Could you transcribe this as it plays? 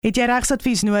Het jy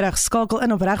regsadvies nodig? Skakel in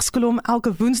op Regskolom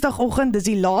elke woensdagoggend. Dis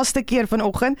die laaste keer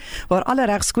vanoggend waar alle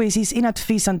regskwessies en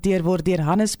advies hanteer word deur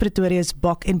Hannes Pretorius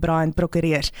Bok en Brian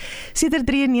Prokureurs. Sedert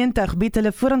 93 bied hulle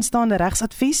vooraanstaande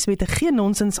regsadvies met 'n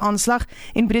geen-nonsens aanslag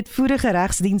en breedvoerige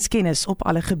regsdienskennis op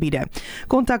alle gebiede.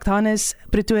 Kontak Hannes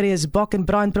Pretorius Bok en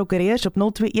Brian Prokureurs op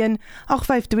 021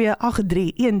 852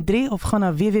 8313 of gaan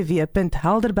na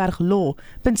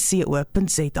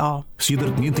www.helderberglaw.co.za.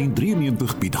 Sedert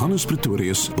 1993 bied Hannes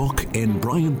Pretorius Bok en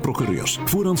Brian Prokureurs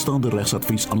vooraanstaande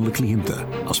regsadvies aan hulle kliënte.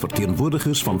 As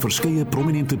verteenwoordigers van verskeie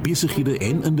prominente besighede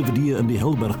en individue in die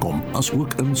Helderbergkom, as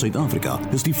ook in Suid-Afrika,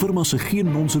 is die firma se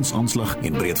geen-nonsens aanslag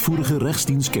en breedvoerige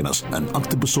regsdienskennis in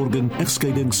aktebesorging,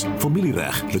 egskeidings,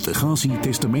 familiereg, litigasie,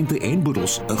 testamente en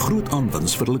boedels 'n groot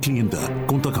aanwinst vir hulle kliënte.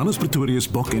 Kontak Hannes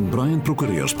Pretorius Bok en Brian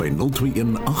Prokureurs by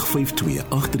 021 852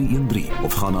 8313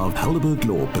 of gaan na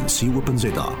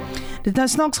helderberglaw.co.za. Dit nou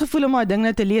snaaks gevoel om my ding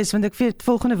nou te lees, want ek weet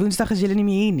volgende Woensdag is julle nie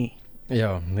meer hier nie.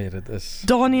 Ja, nee, dit is...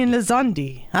 Donnie en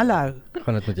Lizandi, hallo.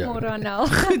 Gaan dit met jou? Môre Anel.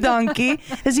 Goed, dankie.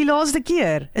 Is die laaste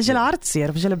keer? Is julle hartseer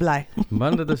of is julle bly?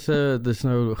 Man, dit is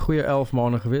nou 'n goeie 11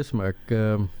 maande gewees, maar ek...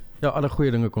 Ja, alle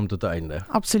goeie dinge kom tot 'n einde.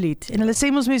 Absoluut. En hulle sê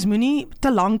ons mens moenie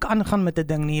te lank aangaan met 'n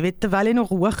ding nie. Jy weet, terwyl jy nog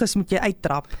hoog is, moet jy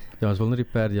uittrap. Ja, ons wil net die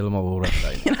perd heeltemal hoor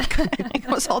ry. Ek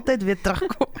was altyd weer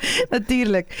terugkom.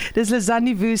 Natuurlik. Dis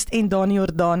Lizandi Woest en Dani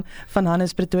Jordaan van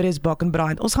Hannes Pretorius Bok en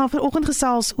Brian. Ons gaan vanoggend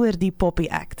gesels oor die Poppy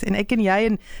Act. En ek en jy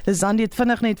en Lizandi het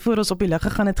vinnig net voor ons op die lug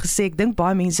gegaan het gesê, ek dink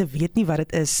baie mense weet nie wat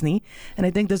dit is nie. En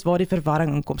ek dink dis waar die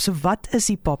verwarring inkom. So wat is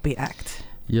die Poppy Act?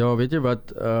 Ja, weet jy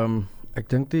wat, ek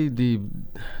dink die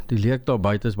leek daar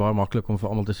buite is baie maklik om vir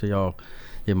almal te sê, ja,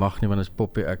 jy mag nie, want dit is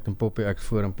Poppy Act en Poppy Act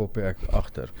voor en Poppy Act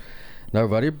agter. Nou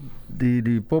wat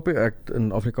die Poppy Act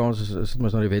in Afrikaans is dit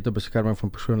mos nou die Wet op Beskerming van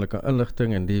Persoonlike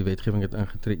Inligting en die wetgewing het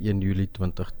ingetree 1 Julie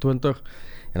 2020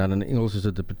 en dan in Engels is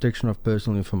dit the Protection of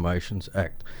Personal Information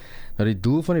Act. Nou die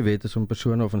doel van die wet is om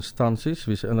persone of instansies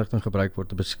wie se inligting gebruik word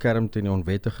te beskerm teen die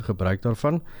onwettige gebruik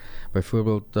daarvan.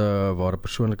 Byvoorbeeld waar 'n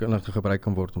persoonlike inligting gebruik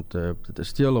kan word om te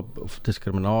steel of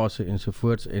diskriminasie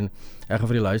ensovoorts en ek gaan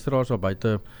vir die luisteraars daar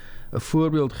buite 'n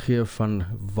voorbeeld gee van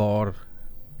waar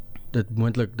dit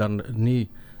moontlik dan nie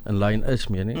in lyn is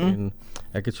meer nie. En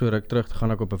ek het so ruk terug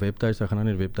gaan ek op 'n webtuis, ek gaan nou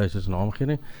nie die webtuis se naam gee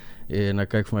nie en ek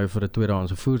kyk vir my vir 'n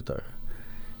tweedehandse voertuig.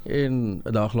 En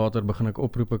 'n dag later begin ek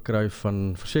oproepe kry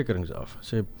van versekerings af.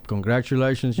 Sê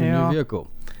congratulations on your vehicle.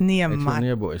 Nee man.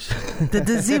 Nee boys. Dit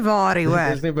is nie waar nie, hoor.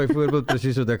 Dit is nie byvoorbeeld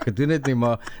presies wat ek gedoen het nie,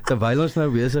 maar terwyl ons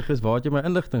nou besig is, waar het jy my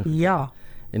inligting gekry? Ja.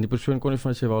 En die persoon kon nie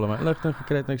van sê waar hy my inligting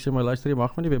gekry het en ek sê my luister, jy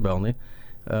mag my nie weer bel nie.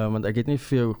 Want ek het nie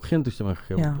vir jou geen toestemming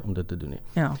gegee om dit te doen nie.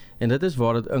 Ja. En dit is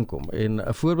waar dit inkom. En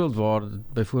 'n voorbeeld waar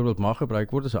dit byvoorbeeld mag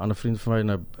gebruik word is 'n ander vriend van my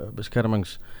in 'n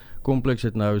beskermingskompleks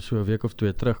het nou so 'n week of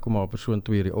 2 terug kom maar 'n persoon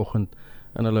 2:00 die oggend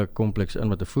in hulle kompleks in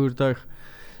met 'n voertuig.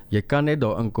 Jy kan net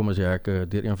daar inkom as die hekke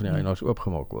deur een van die eienaars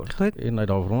oopgemaak word. Goed. En hy het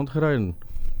daar rondgery en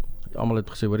almal het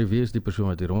gesê, "Hoor, wie is die persoon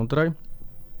wat hier rondry?"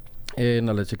 En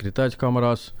hulle het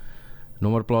sekuriteitskameras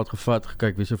nommerplaat gevat,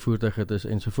 gekyk wie se voertuig dit is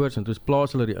ensovoorts en toe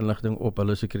plaas hulle die inligting op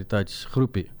hulle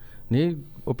sekuriteitsgroepie. Nie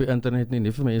op die internet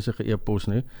nie vir mense ge-e-pos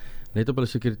nie, net op hulle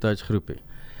sekuriteitsgroepie.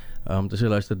 Te sê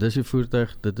luister, dis die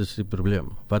voertuig, dit is die probleem.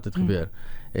 Wat het gebeur?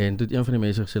 En toe het een van die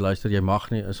mense gesê luister, jy mag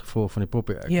nie as gevolg van die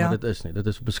Poppy Act, maar dit is nie. Dit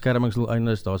is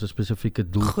beskermingsdoeleindes, daar's 'n spesifieke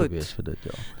doel gewees vir dit,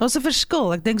 ja. Daar's 'n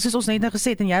verskil. Ek dink soos ons net nou gesê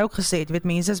het en jy ook gesê het, weet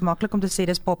mense is maklik om te sê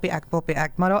dis Poppy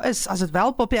Act, maar daar is as dit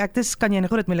wel Poppy Act is, kan jy in 'n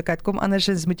groot moeilikheid kom,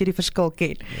 andersins moet jy die verskil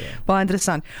ken. Baie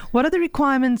interessant. What are the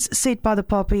requirements set by the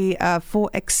Poppy for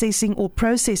accessing or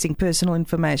processing personal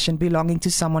information belonging to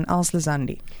someone else,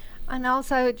 Lizandi? And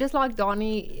also, just like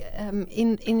Donnie,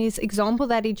 in his example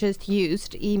that he just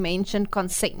used, he mentioned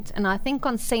consent. And I think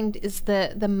consent is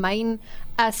the main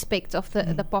aspect of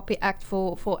the Poppy Act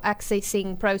for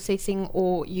accessing, processing,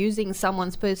 or using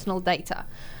someone's personal data.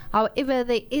 However,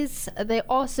 there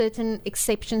are certain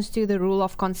exceptions to the rule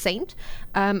of consent,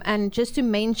 and just to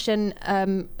mention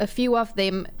a few of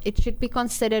them, it should be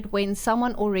considered when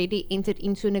someone already entered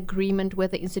into an agreement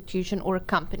with the institution or a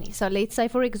company. So let's say,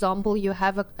 for example, you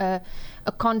have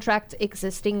a contract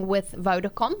existing with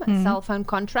Vodacom, a cell phone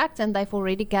contract, and they've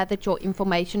already gathered your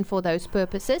information for those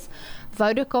purposes.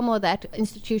 Vodacom or that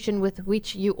institution with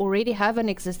which you already have an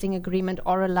existing agreement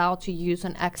are allowed to use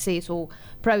and access or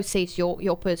process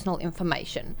your personal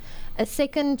information. A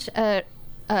second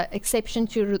exception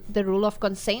to the rule of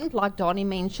consent, like Donnie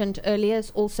mentioned earlier,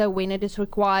 is also when it is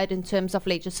required in terms of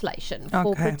legislation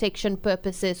for protection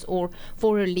purposes or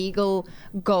for a legal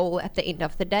goal at the end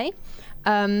of the day.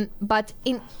 But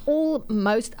in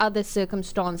most other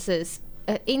circumstances,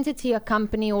 an entity, a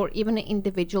company, or even an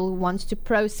individual who wants to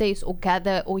process or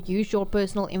gather or use your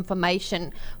personal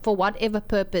information for whatever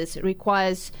purpose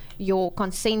requires your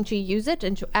consent to use it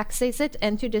and to access it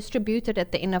and to distribute it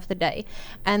at the end of the day.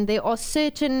 And there are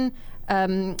certain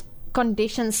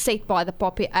conditions set by the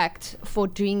POPI Act for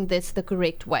doing this the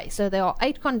correct way. So there are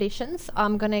 8 conditions.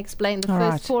 I'm going to explain the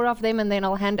first 4 of them, and then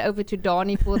I'll hand over to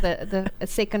Dani for the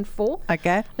second 4.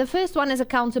 Okay. The first one is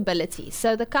accountability.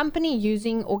 So the company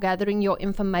using or gathering your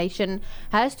information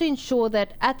has to ensure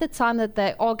that at the time that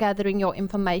they are gathering your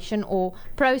information or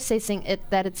processing it,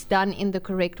 that it's done in the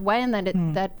correct way, and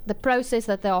that the process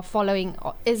that they are following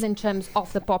is in terms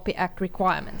of the POPI Act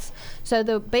requirements. So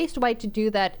the best way to do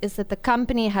that is that the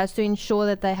company has to ensure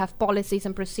that they have policies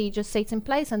and procedures set in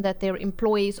place and that their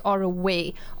employees are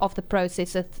aware of the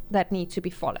processes that need to be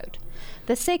followed.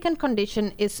 The second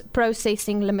condition is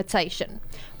processing limitation.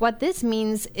 What this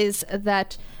means is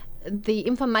that the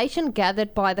information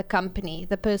gathered by the company,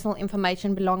 the personal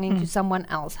information belonging to someone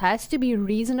else, has to be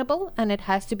reasonable and it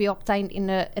has to be obtained in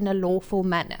a lawful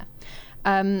manner.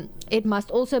 It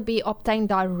must also be obtained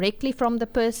directly from the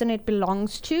person it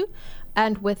belongs to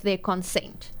and with their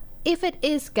consent. If it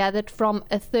is gathered from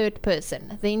a third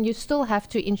person, then you still have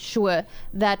to ensure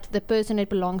that the person it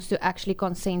belongs to actually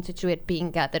consented to it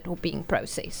being gathered or being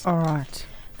processed. All right.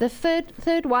 The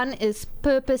third one is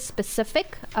purpose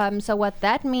specific. So what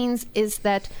that means is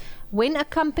that when a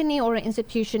company or an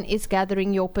institution is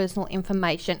gathering your personal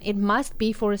information, it must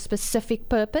be for a specific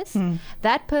purpose.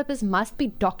 That purpose must be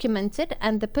documented,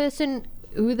 and the person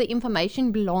who the information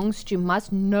belongs to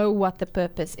must know what the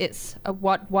purpose is,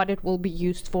 what it will be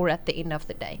used for at the end of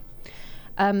the day.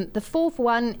 The fourth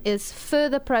one is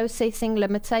further processing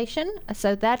limitation.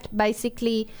 So that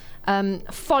basically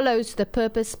follows the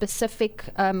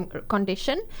purpose-specific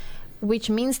condition, which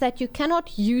means that you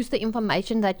cannot use the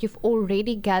information that you've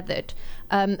already gathered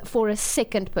for a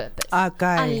second purpose,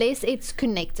 unless it's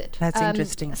connected. That's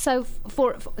interesting. So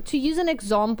for to use an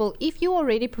example, if you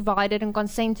already provided and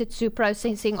consented to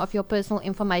processing of your personal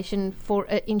information for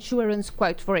an insurance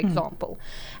quote, for example,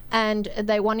 and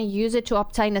they want to use it to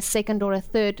obtain a second or a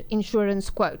third insurance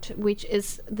quote, which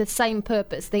is the same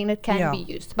purpose, then it can be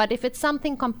used. But if it's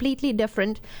something completely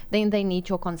different, then they need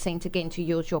your consent again to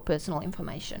use your personal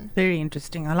information. Very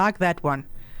interesting. I like that one.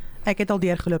 Ek het al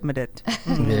deurgeloop met dit.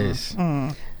 Yes.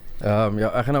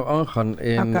 Ja, ek gaan nou aangaan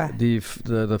en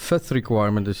the fifth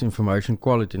requirement is information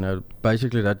quality. Now,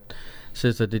 basically that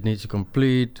says that it needs to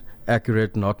complete,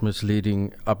 accurate, not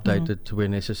misleading, updated where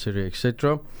necessary,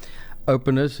 etc.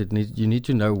 Openness, you need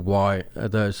to know why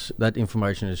that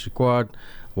information is required,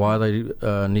 why they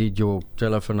need your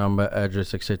telephone number,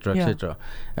 address, etc., etc.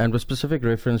 And with specific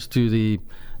reference to the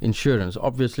insurance,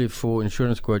 obviously for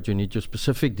insurance quote you need your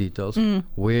specific details.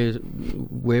 Where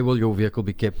will your vehicle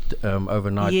be kept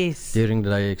overnight, during the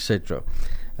day, etc.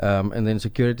 And then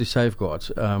security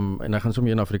safeguards. En ek gaan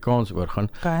sommer in Afrikaans oorgaan.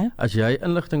 As jy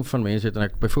inligting van mense het, en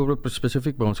ek byvoorbeeld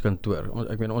spesifiek by ons kantoor,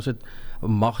 ek meen ons het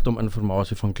magt om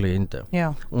inligting van kliënte.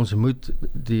 Ons moet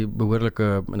die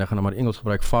behoorlike, en ek gaan nou maar Engels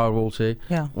gebruik, firewall sê.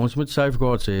 Ons moet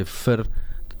safeguards hê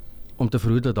om te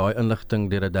verhoed dat daai inligting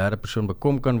deur 'n derde persoon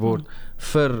bekom kan word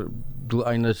vir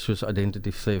doeleindes soos identity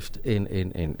theft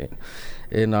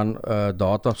en dan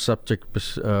data subject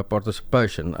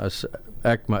participation. As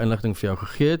ek my inligting vir jou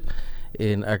gegee het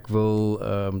en ek wil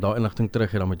daai inligting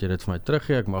terug hê, dan moet jy dit vir my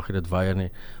teruggee. Ek mag dit weier nie.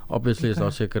 Obviously is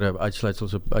daar sekere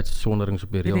uitsluitsels op uitsonderings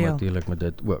op die reël natuurlik met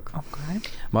dit ook.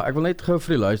 Maar ek wil net gou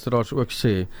vir die luisteraars ook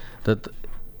sê dat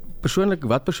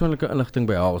persoonlike inligting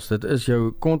behels. Dit is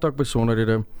jou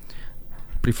kontakbesonderhede,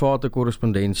 private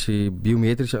korrespondensie,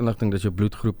 biometriese inligting, dis jou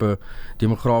bloedgroepe,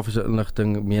 demografiese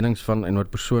inligting, menings van en oor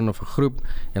persoon of 'n groep,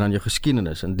 en dan jou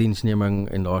geskiedenis en diensneming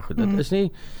en daai goed. Dit is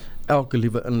nie elke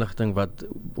liewe inligting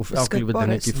of elke liewe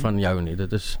dingetjie van jou nie.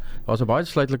 Daar's 'n baie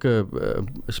sluitlike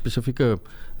spesifieke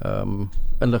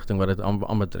inligting wat dit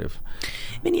aanbetref.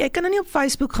 Jy kan nou nie op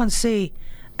Facebook gaan sê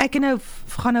ek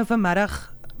gaan nou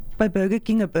vanmiddag by Burger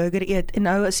King 'n burger eet en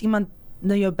nou as iemand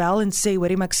nou jou bel en sê,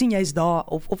 hoorie, maar ek sien jy's daar,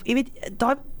 of jy weet,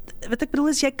 daai, wat ek bedoel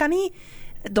is, jy kan nie,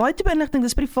 daai tipe inligting,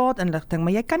 dis privaat inligting,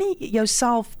 maar jy kan nie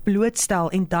jouself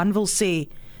blootstel en dan wil sê,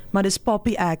 maar dis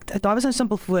POPI Act. Daai was 'n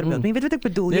simpel voorbeeld, maar jy weet wat ek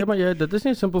bedoel. Nee, maar dit is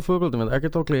nie 'n simpel voorbeeld, want ek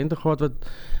het al kliënte gehad wat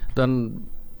dan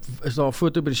is daar 'n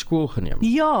foto by die skool geneem.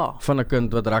 Van 'n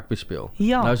kind wat rugby speel.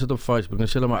 Nou is dit op Facebook. Nou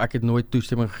sê hulle maar ek het nooit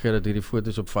toestemming gegee dat hierdie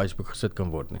foto's op Facebook gesit kan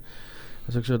word nie.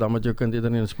 As ek so dan met jou kind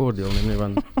eerder nie in sport deelneem nie,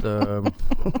 want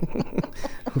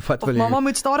wat wil jy? Mamma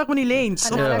moet stadig met die lens.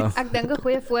 En ek dink 'n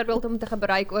goeie voorbeeld om te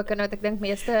gebruik ook, en wat ek dink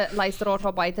meeste luisteraars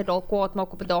daar buite dalk kwaad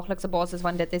maak op 'n daaglikse basis,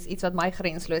 want dit is iets wat my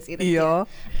grensloos irriteer,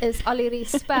 is al hierdie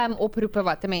spam oproepe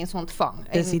wat 'n mens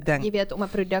ontvang. Dis die ding. Jy weet, om 'n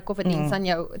produk of 'n diens aan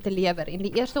jou te lewer. En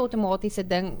die eerste outomatiese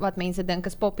ding wat mense dink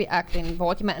is Poppy Act en waar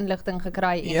het jy my inligting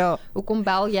gekry en hoekom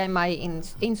bel jy my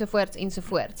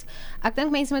ensovoorts. Ek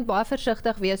dink mense moet baie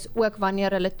versigtig wees ook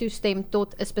wanneer hulle toestem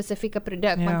tot 'n spesifieke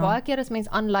produk, want baie keer as mens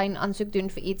aanlyn aansoek doen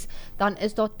vir iets, dan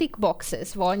is daar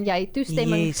tickboxes waarin jy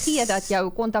toestemming gee dat jou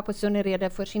kontakbesonderhede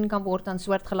voorsien kan word aan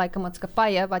soortgelyke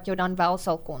maatskappye wat jou dan wel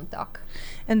sal kontak.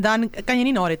 En dan kan jy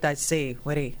nie na die tyd sê,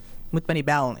 hoorie, moet my nie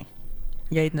bel nie.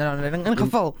 Jy het nou 'n ding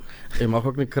ingeval. Jy mag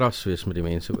ook nie kras wees met die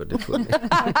mense oor dit voor nie.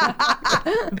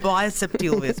 Baie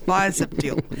subtiel wees, baie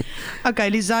subtiel. Okay,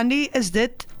 Lizandi, is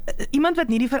dit iemand wat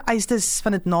nie die vereistes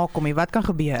van dit nakom nie, wat kan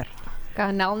gebeur?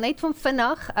 Nou net van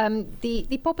vinnig,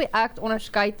 die Poppy Act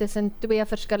onderskei tussen twee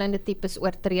verskillende tipes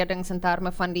oortredings in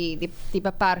terme van die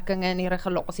beperkings en die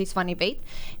regulasies van die wet.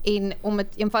 En om dit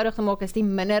eenvoudig te maak, is die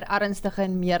minder ernstige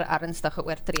en meer ernstige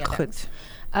oortredings. Goed.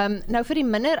 Nou vir die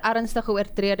minder ernstige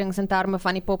oortredings in terme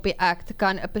van die Poppy Act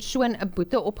kan 'n persoon 'n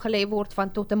boete opgelê word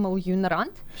van tot R1 miljoen.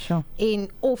 Sure. En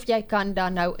of jy kan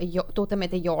dan nou tot en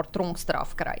met 'n jaar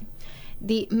tronkstraf kry.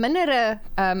 Die mindere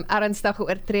ernstige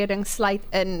oortreding sluit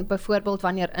in byvoorbeeld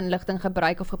wanneer inligting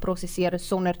gebruik of geprosesseer is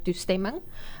sonder toestemming,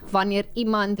 wanneer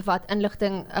iemand wat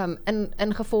inligting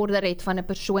ingevorder het van 'n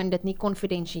persoon dit nie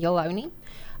konfidensieel hou nie,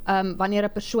 wanneer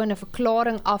 'n persoon 'n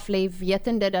verklaring aflê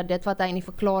wetende dat dit wat hy in die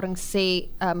verklaring sê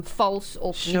vals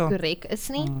of nie korrek is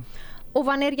nie. Of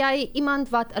wanneer jy iemand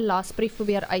wat 'n lasbrief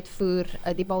probeer uitvoer,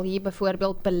 die balje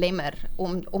byvoorbeeld belemmer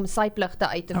om sy pligte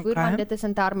uit te voer, want dit is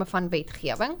in terme van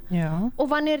wetgewing. Of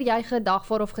wanneer jy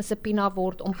gedagvaar of gesubpoena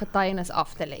word om getuienis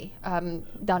af te lê,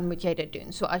 dan moet jy dit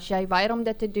doen. So as jy weier om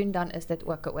dit te doen, dan is dit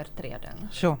ook 'n oortreding.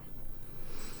 Sure.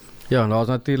 Ja, en daar's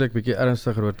natuurlik bietjie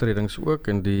ernstiger oortredings ook,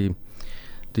 en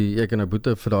ek kan 'n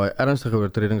boete vir daai ernstige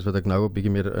oortredings wat ek nou 'n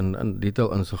bietjie meer in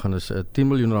detail insou gaan, is 'n R10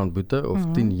 miljoen boete of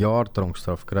 10 jaar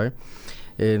tronkstraf kry.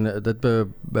 En dit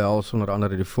behels onder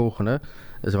andere die volgende,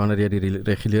 is wanneer jy die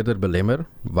reguleerder belemmer,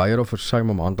 weier of versuim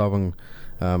om handhawing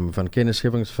van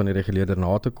kennisgewings van die reguleerder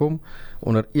na te kom,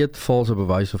 onder eed valse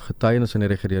bewys of getuienis aan die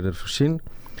reguleerder voorsien,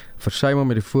 versuim om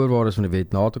met die voorwaardes van die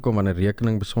wet na te kom wanneer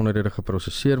rekeningbesonderhede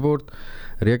geprosesseer word,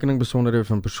 rekeningbesonderhede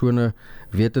van persone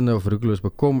wetende of roekeloos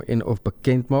bekom en of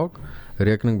bekend maak,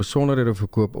 rekeningbesonderhede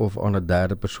verkoop of aan 'n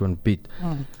derde persoon bied.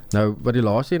 Nou, wat die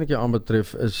laaste enetjie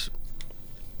aanbetref is,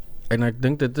 en ek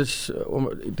dink dit is om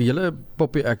die hele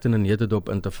Poppy Act in 'n neutedop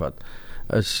in te vat,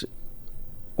 is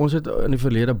ons het in die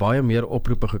verlede baie meer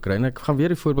oproepe gekry, en ek gaan weer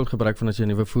die voorbeeld gebruik van as jy 'n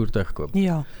nuwe voertuig koop.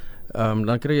 Ja.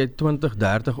 Dan kry jy 20,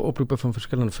 30 oproepe van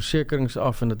verskillende versekerings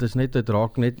af, en dit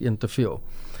raak net een te veel.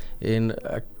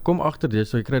 En ek kom agter dit,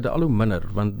 so jy kry dit al hoe minder,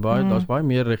 want daar's baie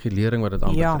meer regulering wat dit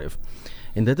aanbetref.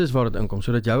 En dit is waar dit inkom,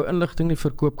 sodat jou inligting nie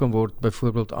verkoop kan word,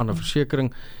 byvoorbeeld aan 'n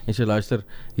versekering, en sê, luister,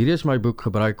 hierdie is my boek,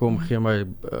 gebruik hom, gee my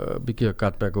bietjie 'n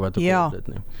cutback of wat ook dit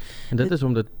nie. En dit is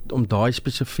om daai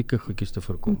spesifieke goedjies te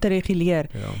voorkom. Om te reguleer.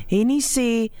 Henny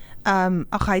sê,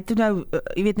 hy het nou,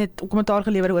 jy weet, net 'n kommentaar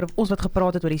gelewer oor ons wat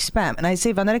gepraat het oor die spam, en hy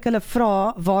sê, wanneer ek hulle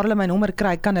vra waar hulle my nommer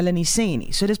kry, kan hulle nie sê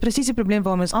nie. So dis presies die probleem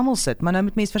waarom ons almal sit, maar nou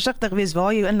moet mens versigtig wees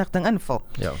waar jy jou inligting invul.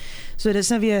 Ja. So dis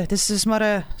nou weer, dis is maar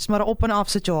 'n op en af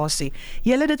situasie.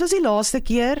 Julle, dit was die laaste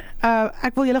keer.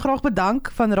 Ek wil julle graag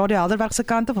bedank van Radio Helderberg se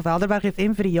kant of Helderberg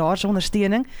FM vir die jaar se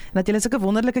ondersteuning, en dat julle sulke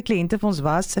wonderlike kliënte vir ons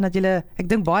was, en dat julle, ek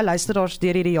dink baie luisteraars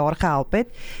deur hierdie jaar gehelp het,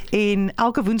 en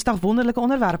elke Woensdag wonderlike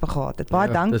onderwerpe gehad het.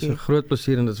 Baie dankie. Dit is 'n groot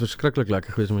plesier, en dit is verskriklik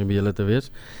lekker geweest om hier by julle te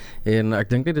wees. En ek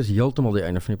dink dit is heeltemal die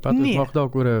einde van die pad. Ons mag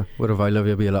dalk oor 'n wyle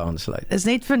weer by julle aansluit. Is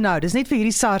net vir nou, dis net vir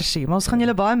hierdie sarsie, maar ons gaan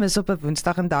julle baie mis op 'n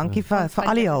Woensdag, en dankie vir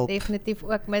al die hulp. Definitief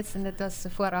ook mis, en dit was 'n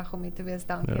voorreg om hier te wees.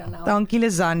 Dankie aan al. Dankie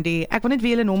Lizandi. Ek wil net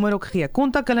weer julle nommer ook gee.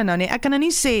 Kontak hulle nou nie. Ek kan nou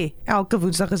nie sê elke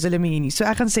Woensdag is hulle mee nie. So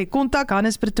ek gaan sê kontak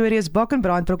Hannes Pretorius Bak en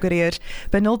Brian Prokureurs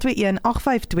by 021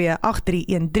 852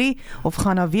 8313 of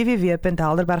gaan na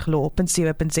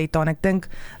www.helderberglaw.co.za, en ek dink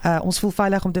ons voel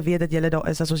veilig om te weet dat julle daar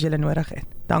is as ons julle nodig het.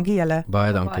 Dankie julle.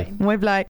 Baie dankie. Mooi bly.